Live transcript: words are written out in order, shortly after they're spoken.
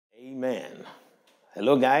Amen.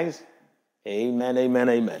 Hello, guys. Amen, amen,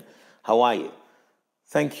 amen. How are you?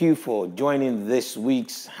 Thank you for joining this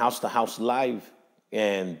week's House to House Live.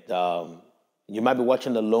 And you might be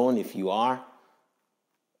watching alone. If you are,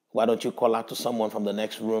 why don't you call out to someone from the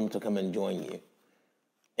next room to come and join you?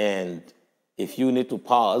 And if you need to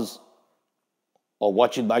pause or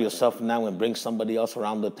watch it by yourself now and bring somebody else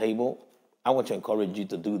around the table, I want to encourage you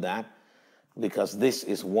to do that, because this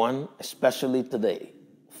is one, especially today,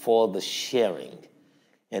 for the sharing.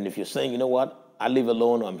 And if you're saying, you know what, I live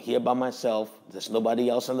alone, or I'm here by myself, there's nobody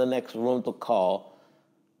else in the next room to call,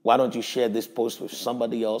 why don't you share this post with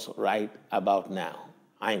somebody else right about now?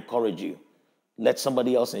 I encourage you. Let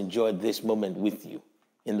somebody else enjoy this moment with you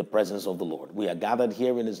in the presence of the Lord. We are gathered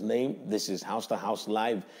here in His name. This is House to House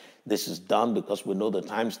Live. This is done because we know the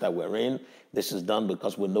times that we're in. This is done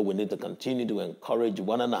because we know we need to continue to encourage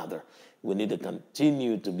one another. We need to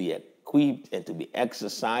continue to be equipped and to be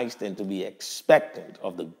exercised and to be expectant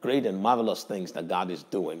of the great and marvelous things that God is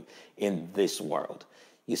doing in this world.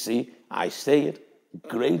 You see, I say it,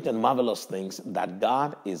 great and marvelous things that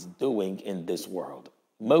God is doing in this world.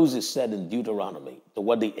 Moses said in Deuteronomy,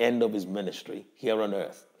 toward the end of his ministry here on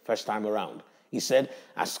earth, first time around, he said,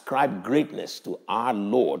 ascribe greatness to our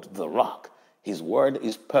Lord, the rock. His word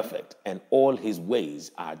is perfect and all his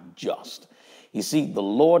ways are just. You see, the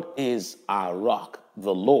Lord is our rock.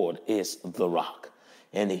 The Lord is the rock.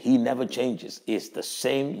 And he never changes. It's the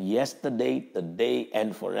same yesterday, today,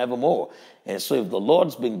 and forevermore. And so if the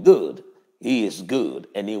Lord's been good, He is good,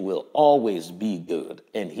 and He will always be good.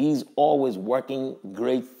 And He's always working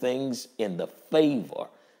great things in the favor,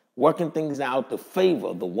 working things out to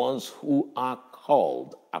favor the ones who are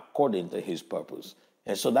called according to His purpose.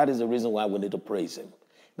 And so that is the reason why we need to praise Him.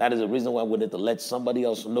 That is the reason why we need to let somebody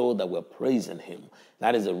else know that we're praising Him.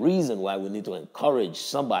 That is the reason why we need to encourage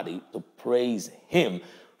somebody to praise Him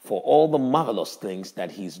for all the marvelous things that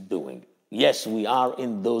He's doing. Yes, we are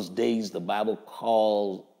in those days the Bible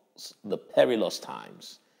calls the perilous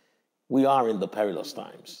times. We are in the perilous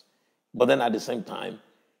times. But then at the same time,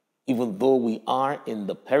 even though we are in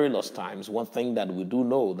the perilous times, one thing that we do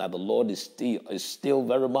know, that the Lord is still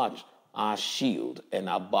very much our shield and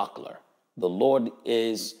our buckler. The Lord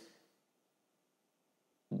is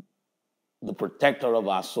the protector of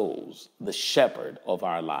our souls, the shepherd of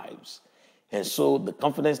our lives. And so the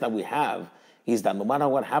confidence that we have is that no matter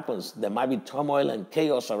what happens, there might be turmoil and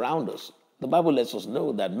chaos around us. The Bible lets us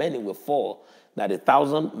know that many will fall, that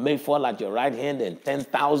 1,000 may fall at your right hand and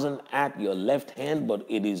 10,000 at your left hand, but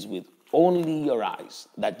it is with only your eyes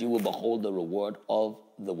that you will behold the reward of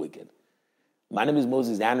the wicked. My name is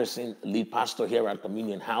Moses Anderson, lead pastor here at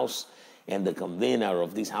Communion House and the convener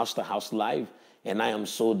of this House to House Live. And I am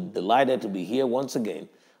so delighted to be here once again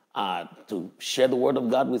to share the word of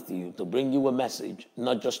God with you, to bring you a message,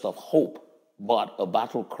 not just of hope, but a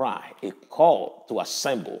battle cry, a call to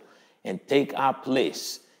assemble and take our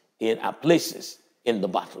place in our places in the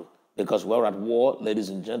battle. Because we're at war, ladies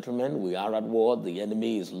and gentlemen, we are at war. The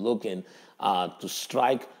enemy is looking to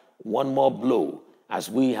strike one more blow as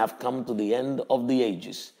we have come to the end of the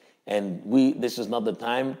ages. And this is not the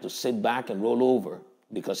time to sit back and roll over,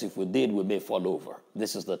 because if we did, we may fall over.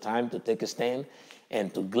 This is the time to take a stand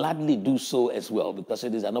and to gladly do so as well, because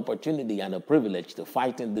it is an opportunity and a privilege to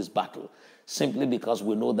fight in this battle, simply because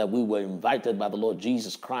we know that we were invited by the Lord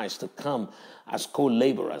Jesus Christ to come as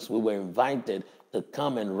co-laborers. We were invited to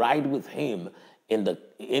come and ride with Him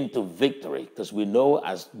into victory, because we know,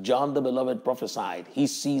 as John the Beloved prophesied, he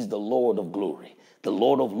sees the Lord of glory, the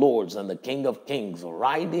Lord of lords, and the King of kings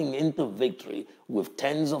riding into victory with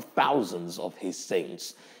tens of thousands of His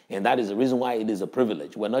saints. And that is the reason why it is a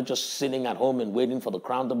privilege. We're not just sitting at home and waiting for the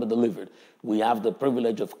crown to be delivered. We have the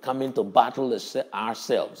privilege of coming to battle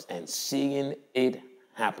ourselves and seeing it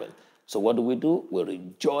happen. So what do? We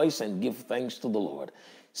rejoice and give thanks to the Lord,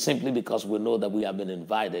 simply because we know that we have been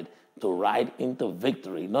invited to ride into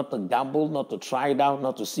victory, not to gamble, not to try it out,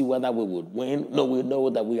 not to see whether we would win. No, we know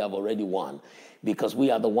that we have already won, because we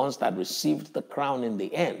are the ones that received the crown in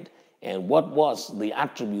the end. And what was the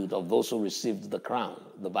attribute of those who received the crown?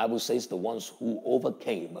 The Bible says the ones who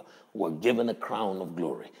overcame were given a crown of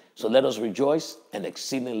glory. So let us rejoice and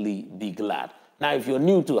exceedingly be glad. Now, if you're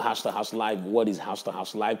new to House to House Live, what is House to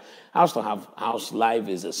House Live? House to House Live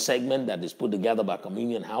is a segment that is put together by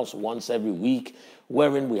Communion House once every week,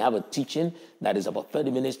 wherein we have a teaching that is about 30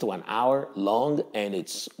 minutes to an hour long, and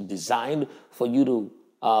it's designed for you to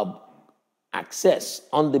access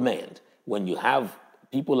on demand when you have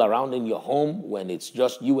people around in your home, when it's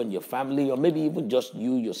just you and your family, or maybe even just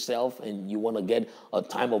you yourself, and you want to get a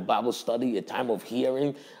time of Bible study, a time of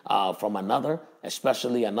hearing from another.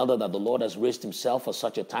 especially another that the Lord has raised himself for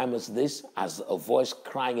such a time as this, as a voice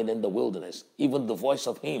crying in the wilderness, even the voice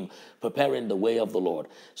of him preparing the way of the Lord,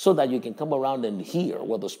 so that you can come around and hear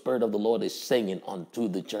what the Spirit of the Lord is saying unto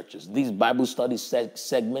the churches. These Bible study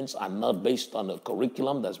segments are not based on a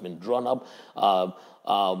curriculum that's been drawn up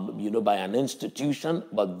by an institution,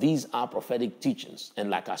 but these are prophetic teachings. And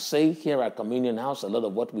like I say here at Communion House, a lot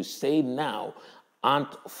of what we say now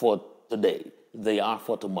aren't for today. They are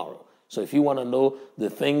for tomorrow. So if you want to know the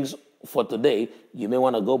things for today, you may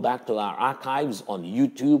want to go back to our archives on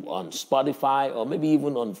YouTube, on Spotify, or maybe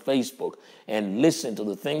even on Facebook and listen to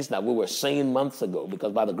the things that we were saying months ago,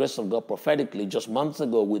 because by the grace of God, prophetically, just months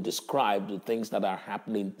ago, we described the things that are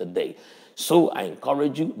happening today. So I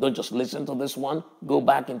encourage you, don't just listen to this one, go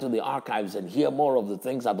back into the archives and hear more of the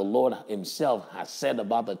things that the Lord himself has said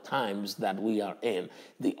about the times that we are in,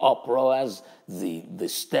 the uproars, the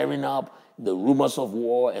stirring up, the rumors of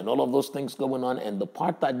war, and all of those things going on, and the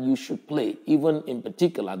part that you should play, even in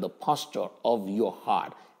particular, the posture of your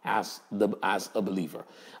heart as a believer.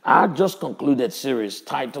 Our just concluded series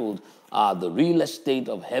titled The Real Estate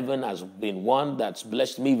of Heaven has been one that's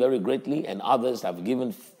blessed me very greatly, and others have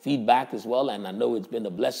given feedback as well, and I know it's been a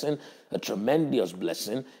blessing, a tremendous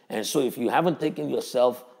blessing. And so if you haven't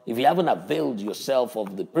availed yourself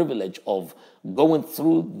of the privilege of going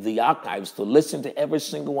through the archives to listen to every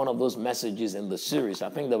single one of those messages in the series, I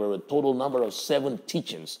think there were a total number of 7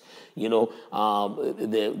 teachings.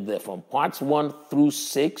 They're from parts 1 through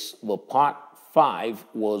 6. The part 5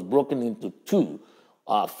 was broken into 2,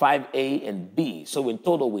 5A and B. So in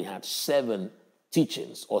total, we had 7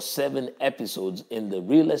 teachings or 7 episodes in the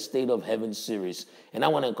Real Estate of Heaven series. And I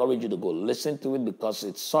want to encourage you to go listen to it, because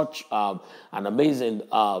it's such an amazing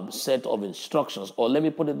set of instructions. Or let me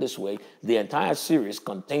put it this way, the entire series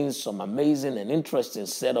contains some amazing and interesting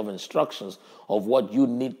set of instructions of what you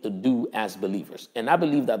need to do as believers. And I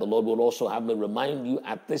believe that the Lord will also have me remind you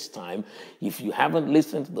at this time, if you haven't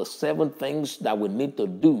listened to the 7 things that we need to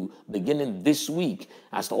do beginning this week,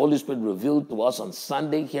 as the Holy Spirit revealed to us on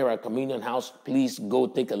Sunday here at Communion House, please go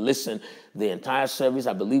take a listen. The entire service,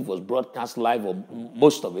 I believe, was broadcast live, or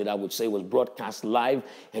most of it, I would say, was broadcast live,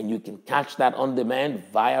 and you can catch that on demand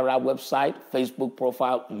via our website, Facebook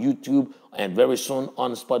profile, YouTube, and very soon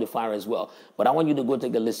on Spotify as well. But I want you to go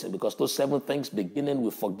take a listen, because those 7 things, beginning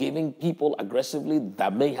with forgiving people aggressively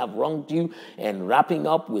that may have wronged you, and wrapping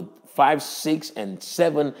up with 5, 6, and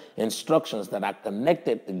 7 instructions that are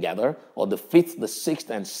connected together, or the 5th, the 6th,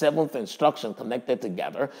 and 7th instruction connected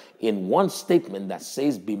together in one statement that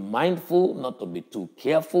says, be mindful not to be too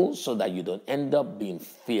careful so that you don't end up being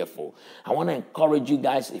fearful. I want to encourage you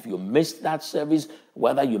guys, if you missed that service,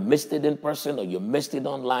 whether you missed it in person or you missed it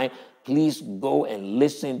online, please go and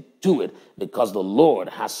listen to it, because the Lord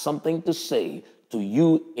has something to say to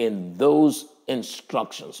you in those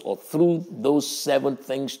instructions, or through those 7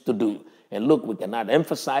 things to do. And look, we cannot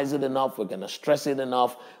emphasize it enough. We're going to stress it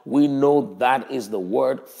enough. We know that is the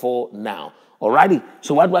word for now. Alrighty,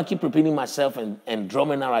 so why do I keep repeating myself and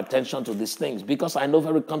drawing our attention to these things? Because I know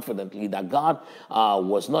very confidently that God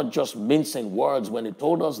was not just mincing words when he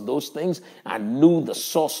told us those things. I knew the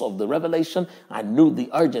source of the revelation. I knew the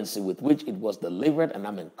urgency with which it was delivered, and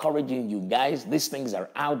I'm encouraging you guys. These things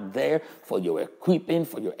are out there for your equipping,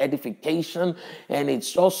 for your edification, and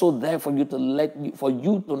it's also there for you to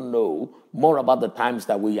know more about the times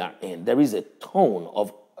that we are in. There is a tone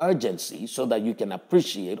of urgency so that you can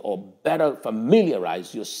appreciate or better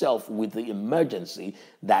familiarize yourself with the emergency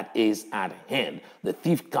that is at hand. The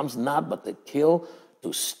thief comes not but to kill,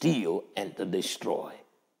 to steal, and to destroy.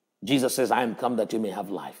 Jesus says, I am come that you may have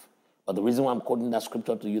life. But the reason why I'm quoting that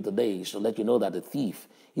scripture to you today is to let you know that the thief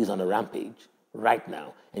is on a rampage right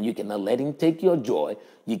now. And you cannot let him take your joy.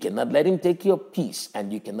 You cannot let him take your peace.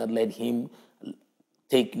 And you cannot let him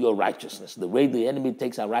take your righteousness. The way the enemy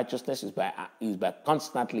takes our righteousness is by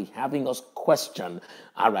constantly having us question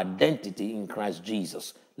our identity in Christ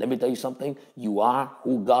Jesus. Let me tell you something. You are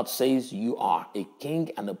who God says you are, a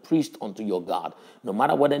king and a priest unto your God. No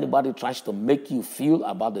matter what anybody tries to make you feel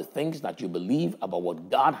about the things that you believe, about what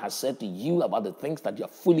God has said to you, about the things that you're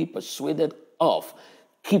fully persuaded of,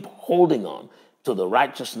 keep holding on to the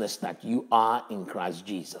righteousness that you are in Christ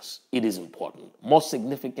Jesus. It is important, more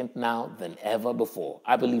significant now than ever before.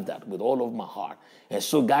 I believe that with all of my heart. And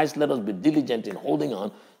so, guys, let us be diligent in holding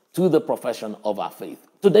on to the profession of our faith.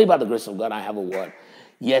 Today, by the grace of God, I have a word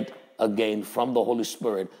yet again from the Holy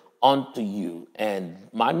Spirit unto you. And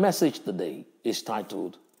my message today is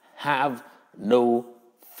titled, Have No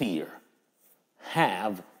Fear.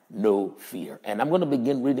 Have no fear. And I'm going to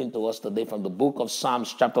begin reading to us today from the book of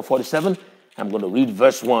Psalms chapter 47. I'm going to read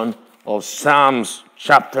verse 1 of Psalms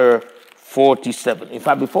chapter 47. In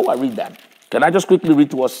fact, before I read that, can I just quickly read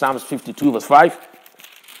to us Psalms 52, verse 5?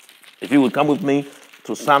 If you would come with me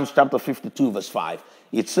to Psalms chapter 52, verse 5.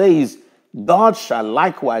 It says, God shall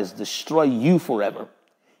likewise destroy you forever.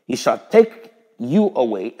 He shall take you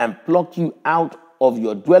away and pluck you out of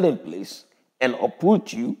your dwelling place and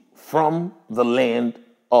uproot you from the land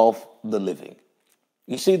of the living.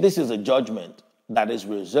 You see, this is a judgment that is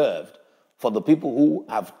reserved for the people who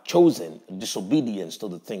have chosen disobedience to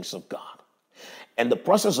the things of God. And the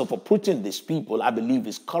process of uprooting these people, I believe,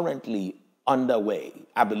 is currently underway.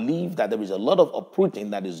 I believe that there is a lot of uprooting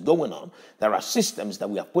that is going on. There are systems that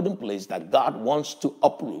we have put in place that God wants to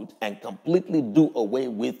uproot and completely do away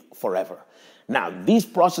with forever. Now, this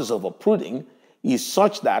process of uprooting is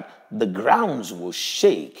such that the grounds will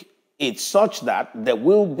shake. It's such that there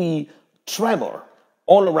will be tremor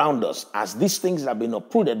all around us as these things have been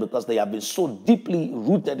uprooted because they have been so deeply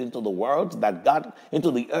rooted into the world that God,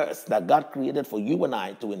 into the earth that God created for you and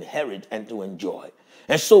I to inherit and to enjoy.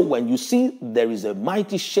 And so when you see there is a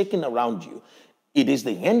mighty shaking around you, it is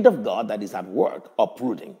the hand of God that is at work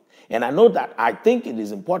uprooting. And I think it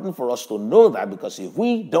is important for us to know that, because if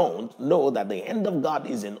we don't know that the hand of God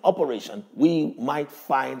is in operation, we might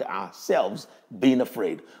find ourselves being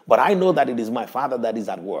afraid. But I know that it is my Father that is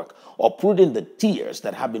at work, uprooting the tears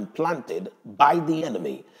that have been planted by the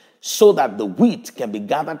enemy so that the wheat can be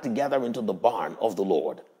gathered together into the barn of the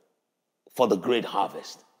Lord for the great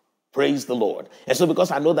harvest. Praise the Lord. And so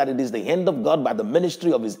because I know that it is the hand of God by the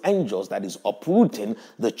ministry of his angels that is uprooting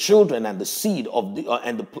the children and the seed of the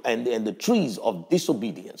and the trees of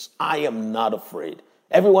disobedience, I am not afraid.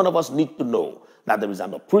 Every one of us need to know that there is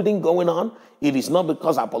an uprooting going on. It is not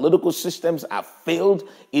because our political systems have failed.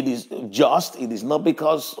 It is not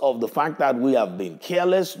because of the fact that we have been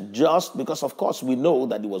careless, just because, of course, we know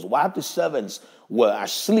that it was while the servants were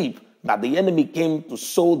asleep that the enemy came to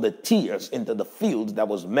sow the tears into the field that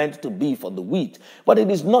was meant to be for the wheat. But it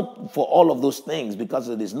is not for all of those things, because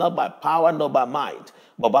it is not by power nor by might,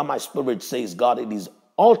 but by my spirit, says God. It is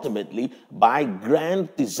ultimately by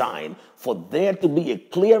grand design for there to be a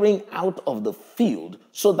clearing out of the field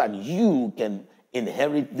so that you can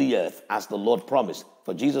inherit the earth as the Lord promised.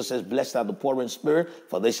 For Jesus says, blessed are the poor in spirit,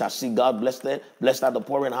 for they shall see God. Blessed are the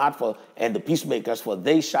poor in heart, and the peacemakers, for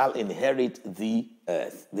they shall inherit the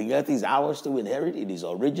earth. The earth is ours to inherit. It is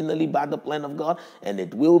originally by the plan of God, and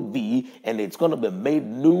it will be, and it's going to be made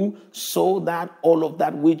new so that all of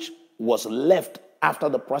that which was left after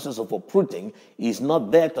the process of uprooting is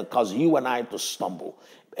not there to cause you and I to stumble.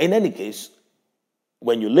 In any case,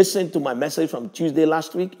 when you listen to my message from Tuesday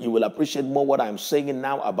last week, you will appreciate more what I'm saying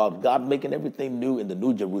now about God making everything new in the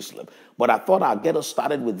New Jerusalem. But I thought I'd get us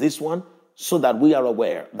started with this one so that we are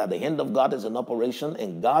aware that the hand of God is in operation,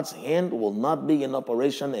 and God's hand will not be in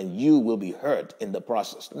operation and you will be hurt in the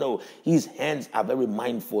process. No, his hands are very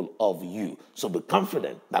mindful of you. So be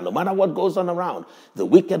confident that no matter what goes on around, the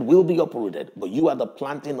wicked will be uprooted, but you are the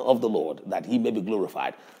planting of the Lord, that he may be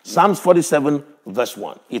glorified. Psalms 47, verse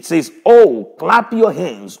 1. It says, "Oh, clap your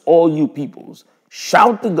hands, all you peoples.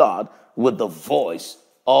 Shout to God with the voice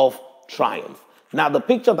of triumph." Now, the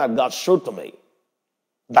picture that God showed to me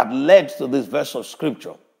that led to this verse of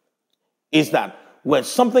scripture is that when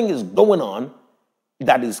something is going on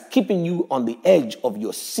that is keeping you on the edge of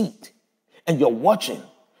your seat, and you're watching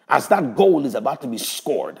as that goal is about to be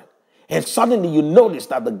scored, and suddenly you notice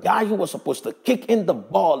that the guy who was supposed to kick in the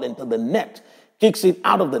ball into the net kicks it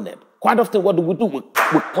out of the net. Quite often, what do? We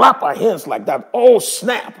clap our hands like that. Oh,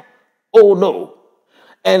 snap. Oh, no.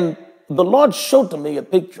 And the Lord showed to me a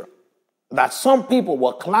picture that some people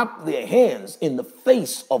will clap their hands in the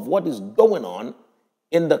face of what is going on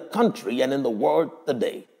in the country and in the world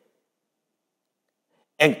today.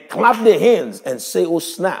 And clap their hands and say, oh,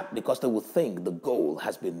 snap, because they will think the goal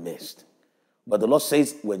has been missed. But the Lord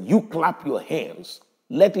says, when you clap your hands,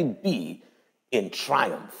 let it be in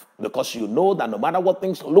triumph, because you know that no matter what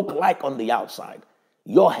things look like on the outside,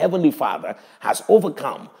 your heavenly Father has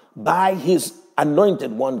overcome by his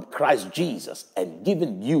anointed one, Christ Jesus, and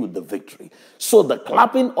given you the victory. So the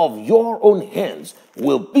clapping of your own hands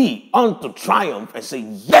will be unto triumph, and say,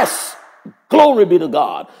 yes, glory be to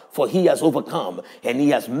God, for he has overcome and he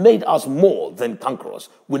has made us more than conquerors.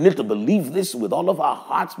 We need to believe this with all of our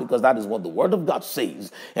hearts, because that is what the word of God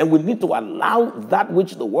says. And we need to allow that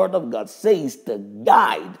which the word of God says to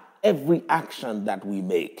guide every action that we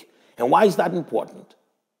make. And why is that important?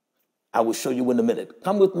 I will show you in a minute.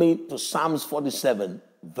 Come with me to Psalms 47,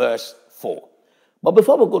 verse 4. But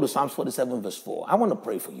before we go to Psalms 47, verse 4, I want to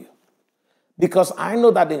pray for you, because I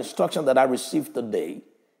know that the instruction that I received today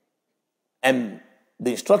and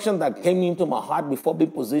the instruction that came into my heart before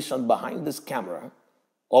being positioned behind this camera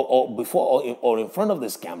or before or in front of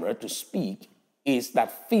this camera to speak is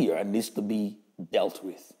that fear needs to be dealt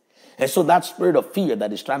with. And so that spirit of fear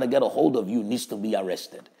that is trying to get a hold of you needs to be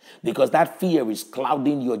arrested, because that fear is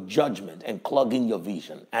clouding your judgment and clogging your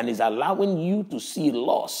vision and is allowing you to see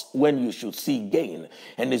loss when you should see gain,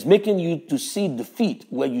 and is making you to see defeat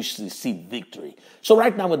where you should see victory. So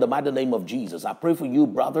right now, in the mighty name of Jesus, I pray for you,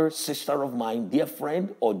 brother, sister of mine, dear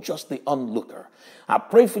friend, or just the onlooker. I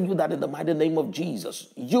pray for you that in the mighty name of Jesus,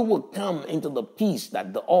 you will come into the peace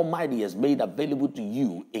that the Almighty has made available to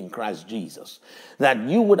you in Christ Jesus. That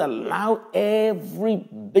you would allow every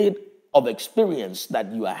bit of experience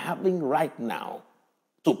that you are having right now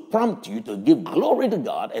to prompt you to give glory to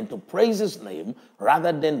God and to praise his name,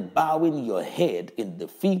 rather than bowing your head in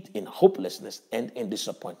defeat, in hopelessness, and in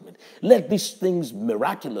disappointment. Let these things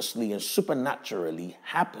miraculously and supernaturally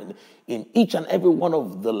happen in each and every one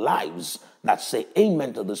of the lives that say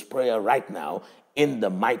amen to this prayer right now, in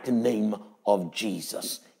the mighty name of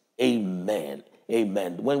Jesus. Amen.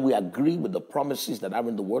 Amen. When we agree with the promises that are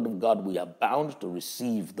in the word of God, we are bound to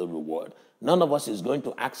receive the reward. None of us is going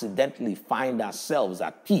to accidentally find ourselves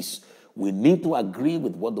at peace. We need to agree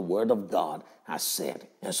with what the word of God has said.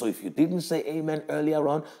 And so if you didn't say amen earlier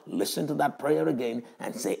on, listen to that prayer again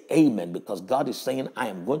and say amen, because God is saying, I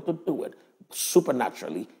am going to do it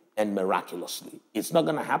supernaturally and miraculously. It's not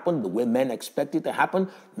going to happen the way men expect it to happen.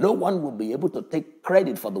 No one will be able to take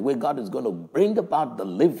credit for the way God is going to bring about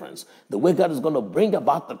deliverance, the way God is going to bring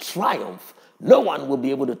about the triumph. No one will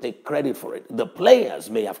be able to take credit for it. The players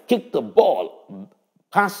may have kicked the ball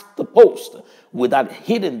past the post without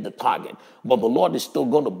hitting the target, but the Lord is still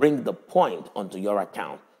going to bring the point onto your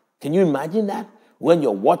account. Can you imagine that? When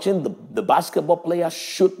you're watching the basketball player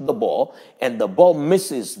shoot the ball and the ball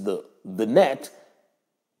misses the net,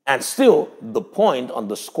 and still the point on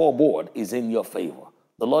the scoreboard is in your favor.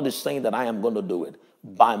 The Lord is saying that I am going to do it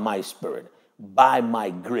by my spirit, by my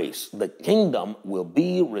grace. The kingdom will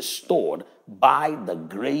be restored by the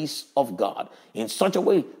grace of God in such a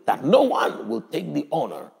way that no one will take the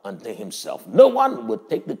honor unto himself. No one will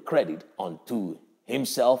take the credit unto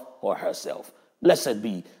himself or herself. Blessed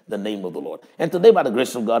be the name of the Lord. And today, by the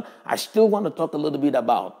grace of God, I still want to talk a little bit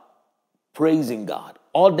about praising God.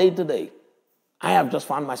 All day today, I have just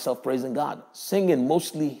found myself praising God, singing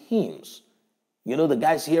mostly hymns. You know, the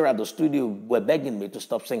guys here at the studio were begging me to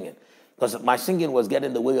stop singing because my singing was getting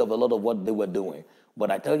in the way of a lot of what they were doing. But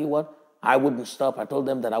I tell you what, I wouldn't stop. I told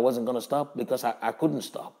them that I wasn't going to stop because I couldn't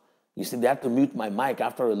stop. You see, they had to mute my mic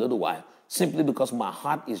after a little while, simply because my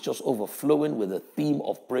heart is just overflowing with a theme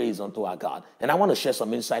of praise unto our God. And I want to share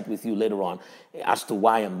some insight with you later on as to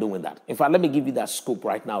why I'm doing that. In fact, let me give you that scoop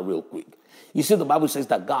right now real quick. You see, the Bible says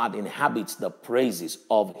that God inhabits the praises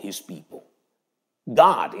of his people.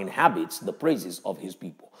 God inhabits the praises of his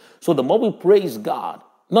people. So the more we praise God,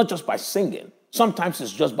 not just by singing, sometimes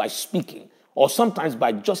it's just by speaking, or sometimes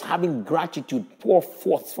by just having gratitude pour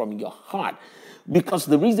forth from your heart. Because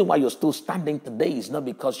the reason why you're still standing today is not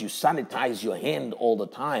because you sanitize your hand all the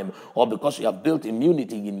time, or because you have built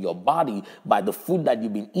immunity in your body by the food that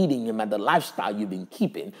you've been eating and by the lifestyle you've been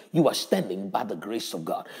keeping. You are standing by the grace of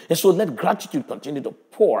God. And so let gratitude continue to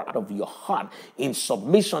pour out of your heart in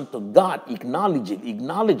submission to God, acknowledging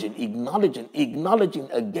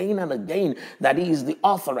again and again that he is the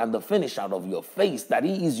author and the finisher of your faith, that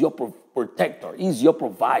he is your protector, he is your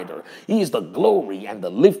provider, he is the glory and the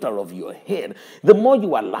lifter of your head. The more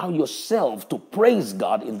you allow yourself to praise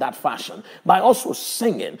God in that fashion, by also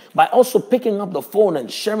singing, by also picking up the phone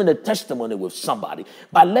and sharing a testimony with somebody,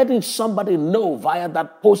 by letting somebody know via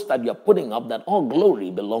that post that you're putting up that all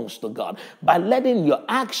glory belongs to God, by letting your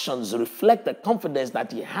actions reflect the confidence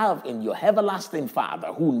that you have in your everlasting Father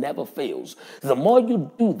who never fails, the more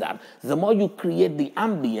you do that, the more you create the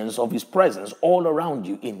ambience of his presence all around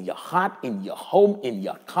you, in your heart, in your home, in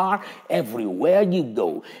your car, everywhere you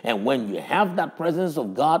go. And when you have that presence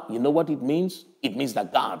of God, you know what it means? It means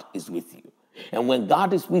that God is with you. And when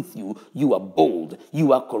God is with you, you are bold,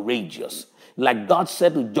 you are courageous. Like God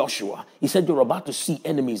said to Joshua, he said, you're about to see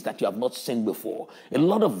enemies that you have not seen before. A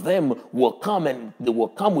lot of them will come, and they will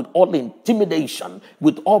come with all intimidation,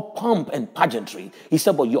 with all pomp and pageantry. He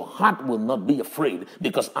said, but your heart will not be afraid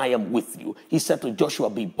because I am with you. He said to Joshua,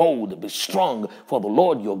 be bold, be strong, for the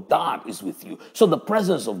Lord your God is with you. So the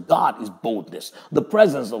presence of God is boldness. The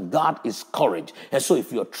presence of God is courage. And so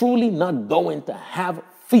if you're truly not going to have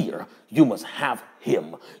fear, you must have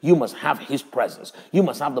him. You must have his presence. You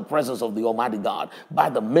must have the presence of the Almighty God by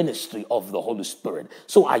the ministry of the Holy Spirit.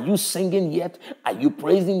 So are you singing yet? Are you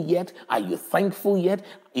praising yet? Are you thankful yet?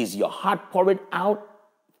 Is your heart pouring out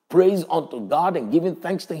praise unto God and giving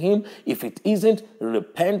thanks to him. If it isn't,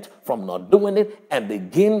 repent from not doing it and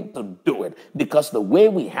begin to do it. Because the way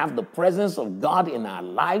we have the presence of God in our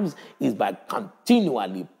lives is by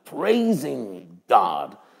continually praising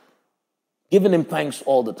God, giving him thanks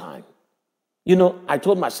all the time. You know, I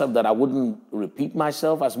told myself that I wouldn't repeat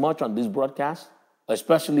myself as much on this broadcast,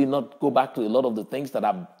 especially not go back to a lot of the things that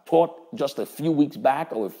I've taught just a few weeks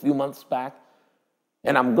back or a few months back.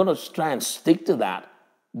 And I'm going to try and stick to that.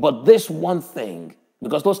 But this one thing,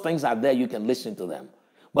 because those things are there, you can listen to them.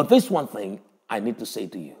 But this one thing I need to say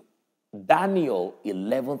to you. Daniel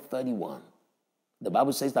 11:31. The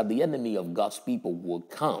Bible says that the enemy of God's people will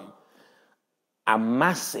come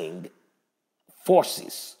amassing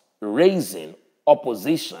forces, raising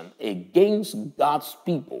opposition against God's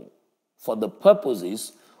people for the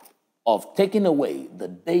purposes of taking away the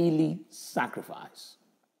daily sacrifice.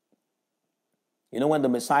 You know, when the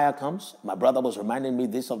Messiah comes, my brother was reminding me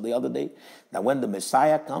this of the other day, that when the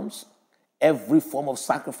Messiah comes, every form of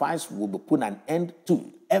sacrifice will be put an end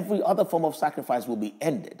to. Every other form of sacrifice will be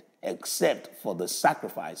ended except for the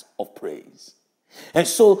sacrifice of praise. And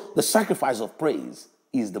so the sacrifice of praise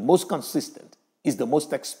is the most consistent, is the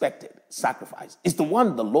most expected sacrifice. It's the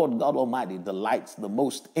one the Lord God Almighty delights the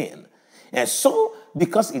most in. And so,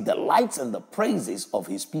 because he delights in the praises of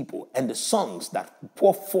his people and the songs that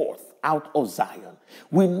pour forth out of Zion,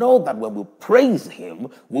 we know that when we praise him,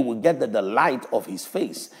 we will get the delight of his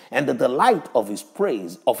face. And the delight of his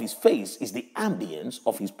praise, of his face, is the ambience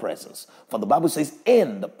of his presence. For the Bible says,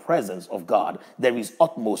 in the presence of God, there is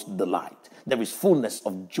utmost delight. There is fullness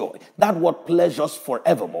of joy. That word pleasures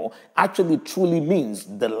forevermore actually truly means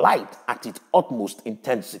delight at its utmost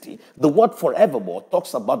intensity. The word forevermore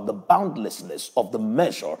talks about the boundlessness of the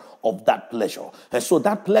measure of that pleasure. And so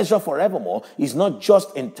that pleasure forevermore is not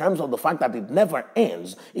just in terms of the fact that it never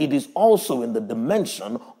ends. It is also in the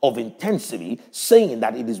dimension of intensity, saying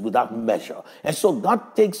that it is without measure. And so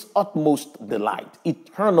God takes utmost delight,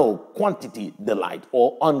 eternal quantity delight,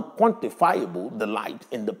 or unquantifiable delight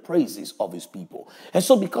in the praises of his people. And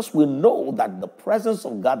so because we know that the presence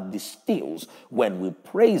of God distills when we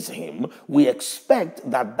praise him, we expect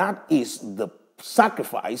that that is the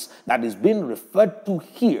sacrifice that is being referred to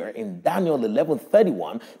here in Daniel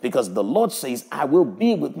 11:31, because the Lord says, I will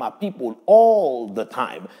be with my people all the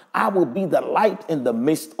time. I will be the light in the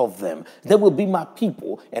midst of them. They will be my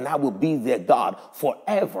people and I will be their God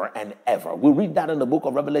forever and ever. We read that in the book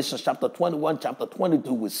of Revelation chapter 21, chapter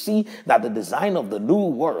 22. We see that the design of the new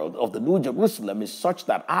world, of the new Jerusalem, is such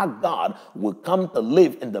that our God will come to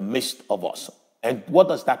live in the midst of us. And what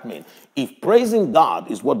does that mean? If praising God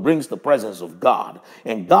is what brings the presence of God,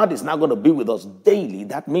 and God is not going to be with us daily,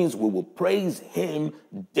 that means we will praise him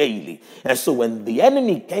daily. And so when the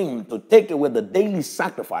enemy came to take away the daily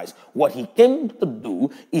sacrifice, what he came to do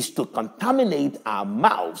is to contaminate our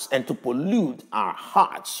mouths and to pollute our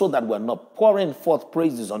hearts so that we're not pouring forth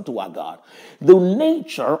praises unto our God. The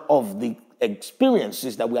nature of the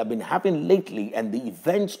experiences that we have been having lately and the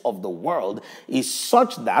events of the world is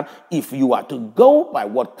such that if you are to go by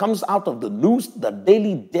what comes out of the news, the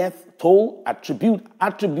daily death toll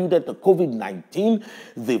attributed to COVID-19,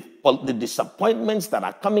 the disappointments that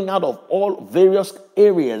are coming out of all various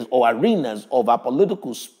areas or arenas of our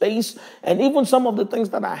political space, and even some of the things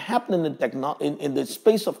that are happening in the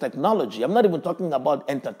space of technology. I'm not even talking about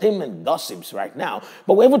entertainment gossips right now,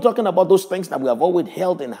 but we're even talking about those things that we have always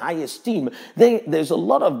held in high esteem. There's a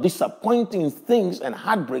lot of disappointing things and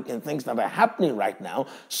heartbreaking things that are happening right now,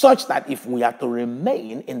 such that if we are to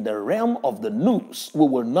remain in the realm of the news, we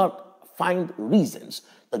will not find reasons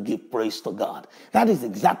to give praise to God. That is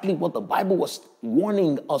exactly what the Bible was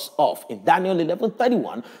warning us of in Daniel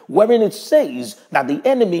 11:31, wherein it says that the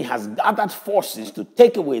enemy has gathered forces to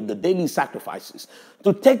take away the daily sacrifices,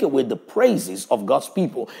 to take away the praises of God's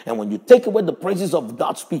people. And when you take away the praises of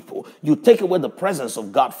God's people, you take away the presence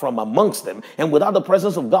of God from amongst them. And without the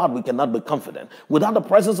presence of God, we cannot be confident. Without the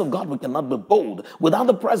presence of God, we cannot be bold. Without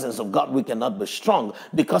the presence of God, we cannot be strong,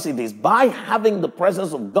 because it is by having the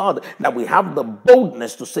presence of God that we have the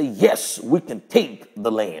boldness to say, yes, we can take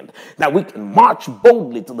the land, that we can march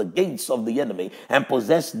boldly to the gates of the enemy and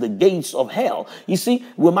possess the gates of hell. You see,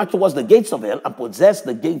 we march towards the gates of hell and possess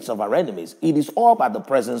the gates of our enemies. It is all by the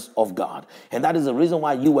presence of God. And that is the reason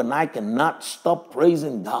why you and I cannot stop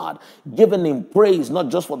praising God, giving him praise, not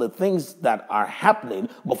just for the things that are happening,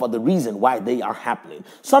 but for the reason why they are happening.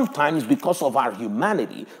 Sometimes because of our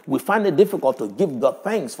humanity, we find it difficult to give God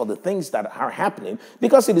thanks for the things that are happening,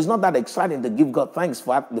 because it is not that exciting to give God thanks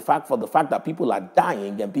for the fact that people are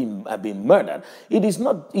dying and being murdered.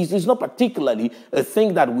 murdered. It is not particularly a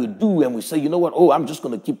thing that we do and we say, you know what, oh, I'm just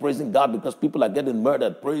going to keep praising God because people are getting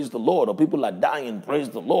murdered, praise the Lord, or people are dying, praise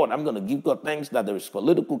the Lord. I'm going to give God thanks that there is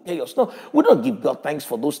political chaos. No, we don't give God thanks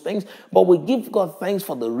for those things, but we give God thanks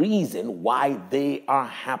for the reason why they are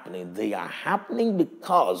happening. They are happening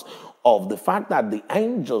because of the fact that the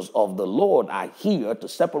angels of the Lord are here to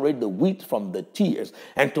separate the wheat from the tares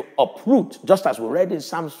and to uproot, just as we read in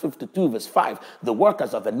Psalms 52 verse 5, the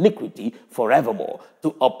workers of iniquity forevermore,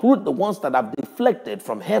 to uproot the ones that have deflected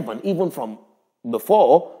from heaven even from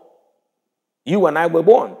before you and I were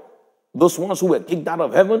born. Those ones who were kicked out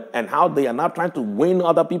of heaven and how they are now trying to win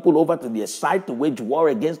other people over to their side to wage war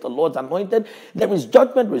against the Lord's anointed. There is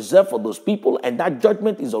judgment reserved for those people, and that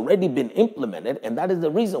judgment is already been implemented, and that is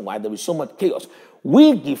the reason why there is so much chaos.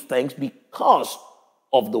 We give thanks because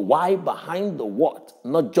of the why behind the what,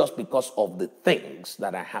 not just because of the things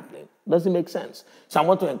that are happening. Does it make sense? So I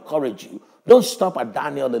want to encourage you. Don't stop at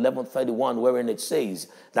Daniel 11:31, wherein it says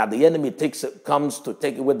that the enemy comes to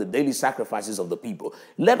take away the daily sacrifices of the people.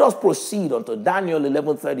 Let us proceed unto Daniel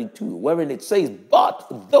 11:32, wherein it says,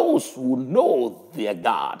 but those who know their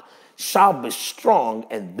God shall be strong,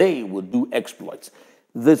 and they will do exploits.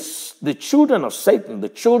 The children of Satan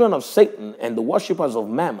and the worshippers of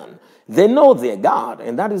Mammon, they know their God,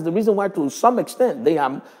 and that is the reason why to some extent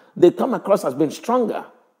they come across as being stronger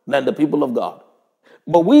than the people of God.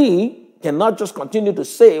 But we cannot just continue to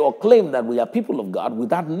say or claim that we are people of God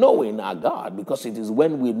without knowing our God, because it is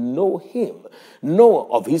when we know him, know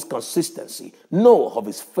of his consistency, know of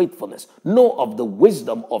his faithfulness, know of the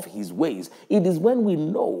wisdom of his ways. It is when we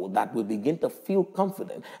know that we begin to feel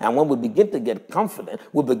confident. And when we begin to get confident,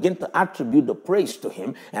 we begin to attribute the praise to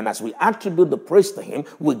him. And as we attribute the praise to him,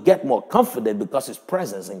 we get more confident because his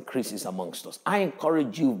presence increases amongst us. I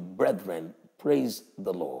encourage you, brethren, praise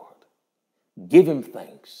the Lord. Give him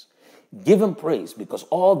thanks. Give him praise, because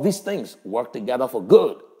all these things work together for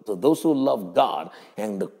good to those who love God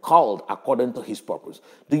and are called according to his purpose.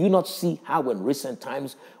 Do you not see how in recent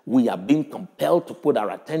times we are being compelled to put our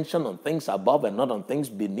attention on things above and not on things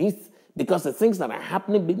beneath? Because the things that are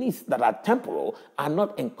happening beneath that are temporal are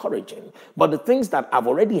not encouraging. But the things that have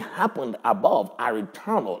already happened above are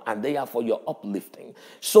eternal, and they are for your uplifting.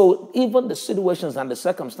 So even the situations and the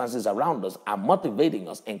circumstances around us are motivating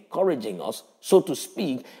us, encouraging us, so to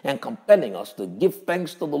speak, and compelling us to give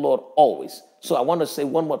thanks to the Lord always. So I want to say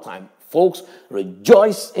one more time, folks,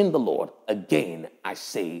 rejoice in the Lord. Again, I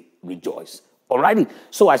say rejoice. Alrighty.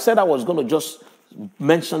 So I said I was going to just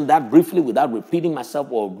mention that briefly without repeating myself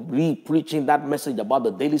or re-preaching that message about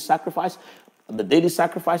the daily sacrifices,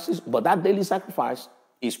 but that daily sacrifice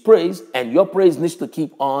is praise, and your praise needs to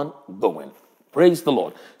keep on going. Praise the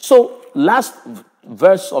Lord. So last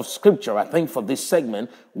verse of scripture, I think, for this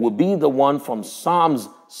segment will be the one from Psalms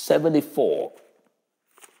 74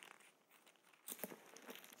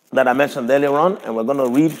 that I mentioned earlier on, and we're going to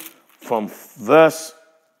read from verse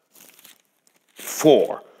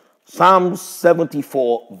 4. Psalm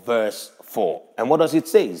 74, verse 4. And what does it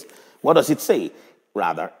say? What does it say?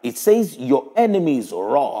 Rather, it says, your enemies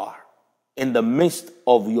roar in the midst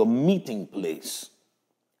of your meeting place.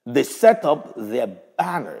 They set up their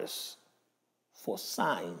banners for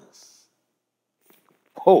signs.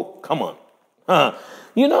 Oh, come on.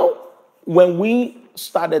 You know, when we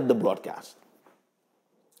started the broadcast,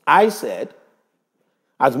 I said,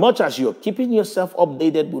 as much as you're keeping yourself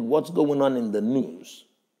updated with what's going on in the news,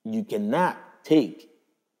 you cannot take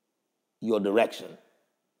your direction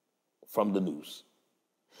from the news.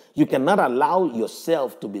 You cannot allow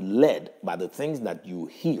yourself to be led by the things that you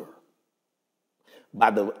hear, by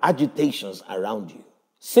the agitations around you,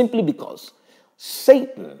 simply because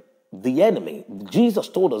Satan, the enemy, Jesus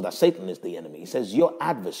told us that Satan is the enemy. He says, your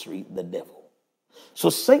adversary, the devil. So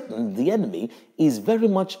Satan, the enemy, is very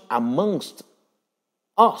much amongst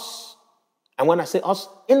us. And when I say us,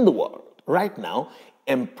 in the world right now,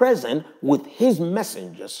 and present with his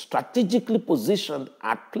messengers strategically positioned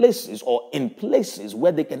at places or in places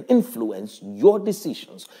where they can influence your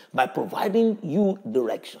decisions by providing you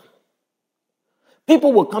direction.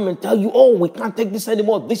 People will come and tell you, oh, we can't take this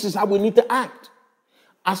anymore. This is how we need to act.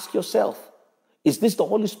 Ask yourself, is this the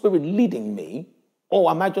Holy Spirit leading me, or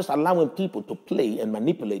am I just allowing people to play and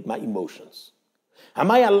manipulate my emotions? Am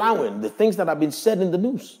I allowing the things that have been said in the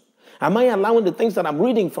news? Am I allowing the things that I'm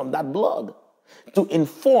reading from that blog to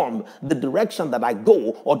inform the direction that I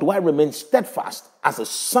go, or do I remain steadfast as a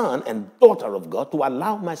son and daughter of God to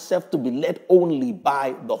allow myself to be led only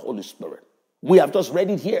by the Holy Spirit? We have just read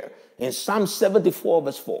it here in Psalm 74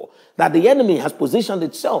 verse 4, that the enemy has positioned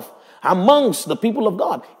itself amongst the people of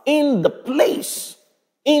God in the place,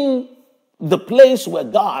 in the place where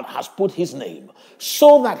God has put his name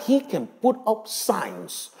so that he can put up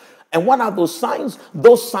signs. And what are those signs?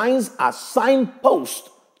 Those signs are signposts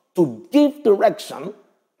to give direction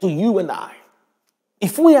to you and I.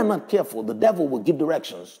 If we are not careful, the devil will give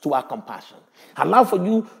directions to our compassion. Allow for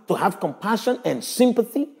you to have compassion and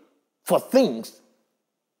sympathy for things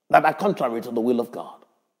that are contrary to the will of God.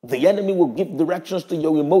 The enemy will give directions to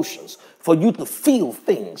your emotions for you to feel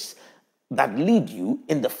things that lead you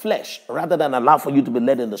in the flesh rather than allow for you to be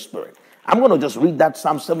led in the spirit. I'm going to just read that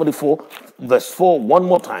Psalm 74 verse 4 one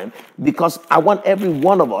more time because I want every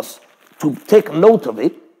one of us to take note of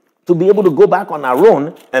it, to be able to go back on our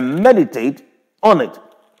own and meditate on it.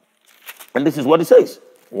 And this is what it says.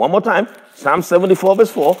 One more time, Psalm 74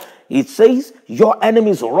 verse 4. It says, your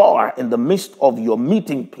enemies roar in the midst of your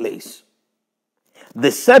meeting place.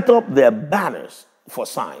 They set up their banners for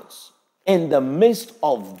signs in the midst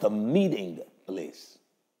of the meeting place.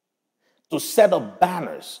 To set up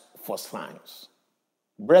banners for signs.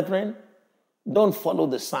 Brethren, don't follow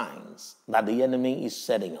the signs that the enemy is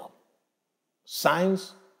setting up.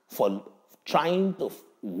 Signs for trying to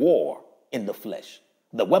war in the flesh.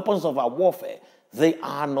 The weapons of our warfare, they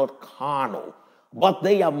are not carnal, but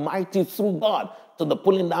they are mighty through God to the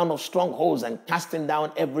pulling down of strongholds and casting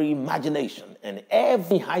down every imagination and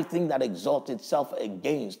every high thing that exalts itself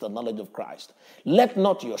against the knowledge of Christ. Let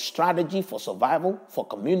not your strategy for survival, for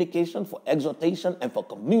communication, for exhortation, and for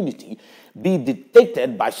community be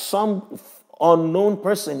dictated by some unknown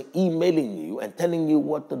person emailing you and telling you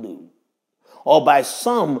what to do, or by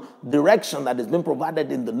some direction that has been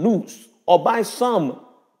provided in the news, or by some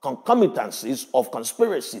concomitancies of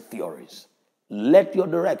conspiracy theories. Let your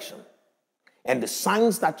direction and the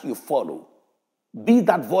signs that you follow be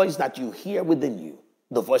that voice that you hear within you,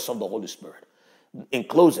 the voice of the Holy Spirit. In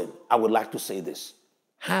closing, I would like to say this.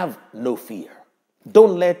 Have no fear.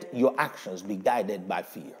 Don't let your actions be guided by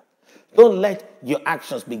fear. Don't let your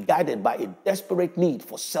actions be guided by a desperate need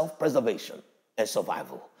for self-preservation and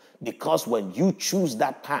survival. Because when you choose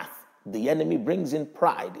that path, the enemy brings in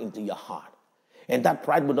pride into your heart. And that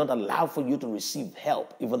pride will not allow for you to receive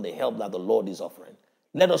help, even the help that the Lord is offering.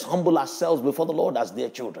 Let us humble ourselves before the Lord as their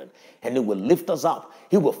children, and he will lift us up.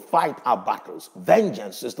 He will fight our battles.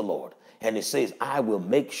 Vengeance is the Lord. And he says, I will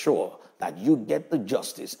make sure that you get the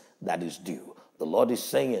justice that is due. The Lord is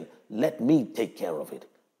saying, let me take care of it.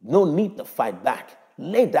 No need to fight back.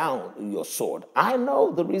 Lay down your sword. I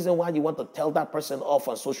know the reason why you want to tell that person off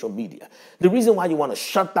on social media. The reason why you want to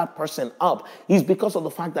shut that person up is because of the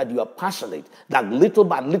fact that you are passionate, that little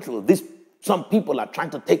by little, some people are trying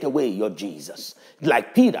to take away your Jesus.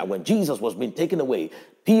 Like Peter, when Jesus was being taken away,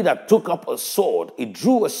 Peter took up a sword, he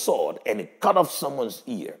drew a sword, and he cut off someone's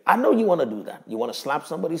ear. I know you want to do that. You want to slap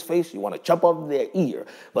somebody's face, you want to chop off their ear,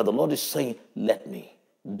 but the Lord is saying, let me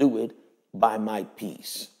do it by my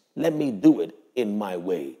peace. Let me do it in my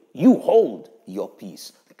way. You hold your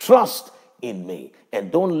peace. Trust in me.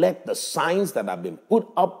 And don't let the signs that have been put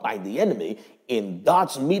up by the enemy in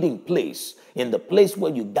God's meeting place, in the place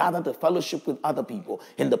where you gather to fellowship with other people,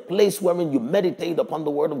 in the place wherein you meditate upon the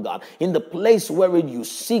word of God, in the place wherein you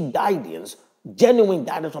seek guidance, genuine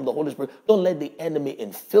guidance from the Holy Spirit, don't let the enemy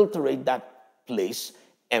infiltrate that place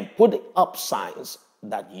and put up signs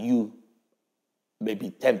that you may be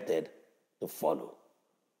tempted to follow.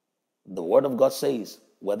 The word of God says,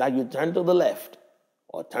 whether you turn to the left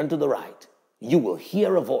or turn to the right, you will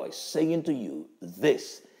hear a voice saying to you,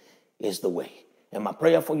 this is the way. And my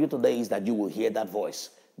prayer for you today is that you will hear that voice,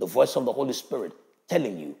 the voice of the Holy Spirit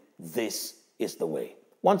telling you, this is the way.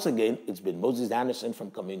 Once again, it's been Moses Anderson from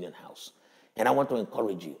Communion House. And I want to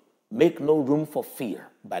encourage you, make no room for fear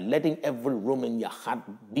by letting every room in your heart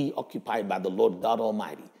be occupied by the Lord God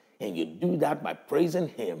Almighty. And you do that by praising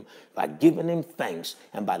him, by giving him thanks,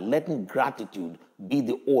 and by letting gratitude be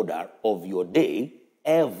the order of your day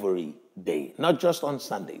every day. Not just on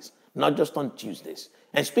Sundays, not just on Tuesdays.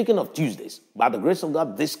 And speaking of Tuesdays, by the grace of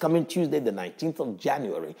God, this coming Tuesday, the 19th of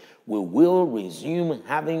January, we will resume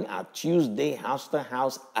having our Tuesday House to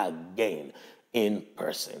House again in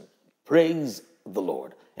person. Praise the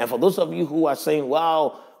Lord. And for those of you who are saying,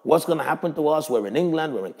 wow, what's going to happen to us? We're in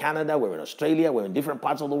England, we're in Canada, we're in Australia, we're in different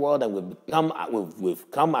parts of the world, and we've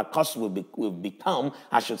become accustomed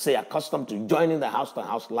to joining the House to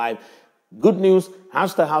House Live. Good news,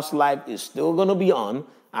 House to House Live is still going to be on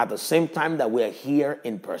at the same time that we're here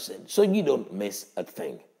in person, so you don't miss a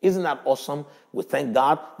thing. Isn't that awesome? We thank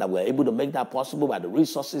God that we're able to make that possible by the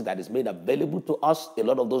resources that is made available to us. A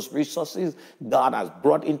lot of those resources God has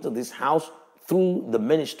brought into this house through the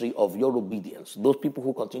ministry of your obedience, those people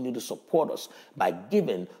who continue to support us by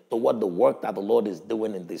giving toward the work that the Lord is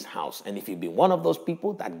doing in this house. And if you be one of those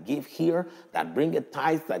people that give here, that bring a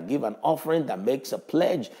tithe, that give an offering, that makes a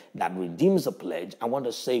pledge, that redeems a pledge, I want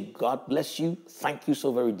to say God bless you. Thank you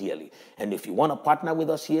so very dearly. And if you want to partner with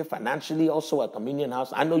us here financially also at Communion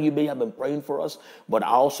House, I know you may have been praying for us, but I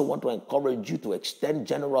also want to encourage you to extend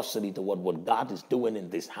generosity toward what God is doing in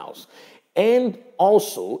this house. And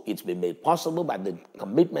also, it's been made possible by the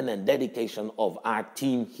commitment and dedication of our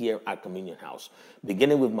team here at Communion House.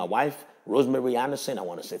 Beginning with my wife, Rosemary Anderson, I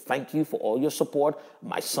want to say thank you for all your support.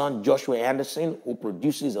 My son, Joshua Anderson, who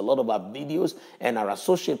produces a lot of our videos, and our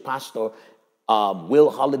associate pastor, Will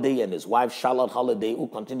Holiday, and his wife, Charlotte Holiday, who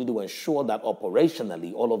continue to ensure that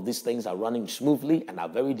operationally all of these things are running smoothly, and our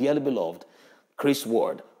very dearly beloved Chris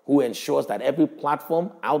Ward, who ensures that every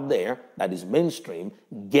platform out there that is mainstream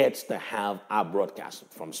gets to have our broadcast.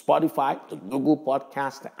 From Spotify to Google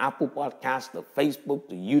Podcasts to Apple Podcasts to Facebook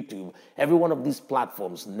to YouTube, every one of these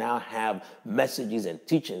platforms now have messages and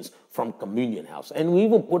teachings from Communion House. And we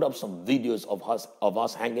even put up some videos of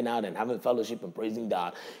us hanging out and having fellowship and praising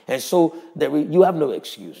God. And so you have no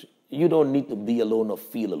excuse. You don't need to be alone or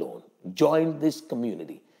feel alone. Join this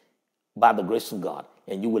community by the grace of God,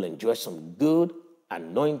 and you will enjoy some good,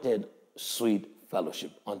 anointed, sweet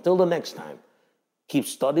fellowship. Until the next time, keep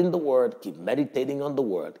studying the word, keep meditating on the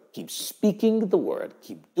word, keep speaking the word,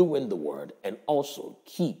 keep doing the word, and also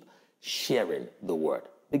keep sharing the word.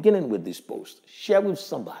 Beginning with this post, share with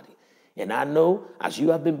somebody. And I know as you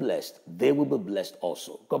have been blessed, they will be blessed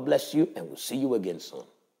also. God bless you, and we'll see you again soon.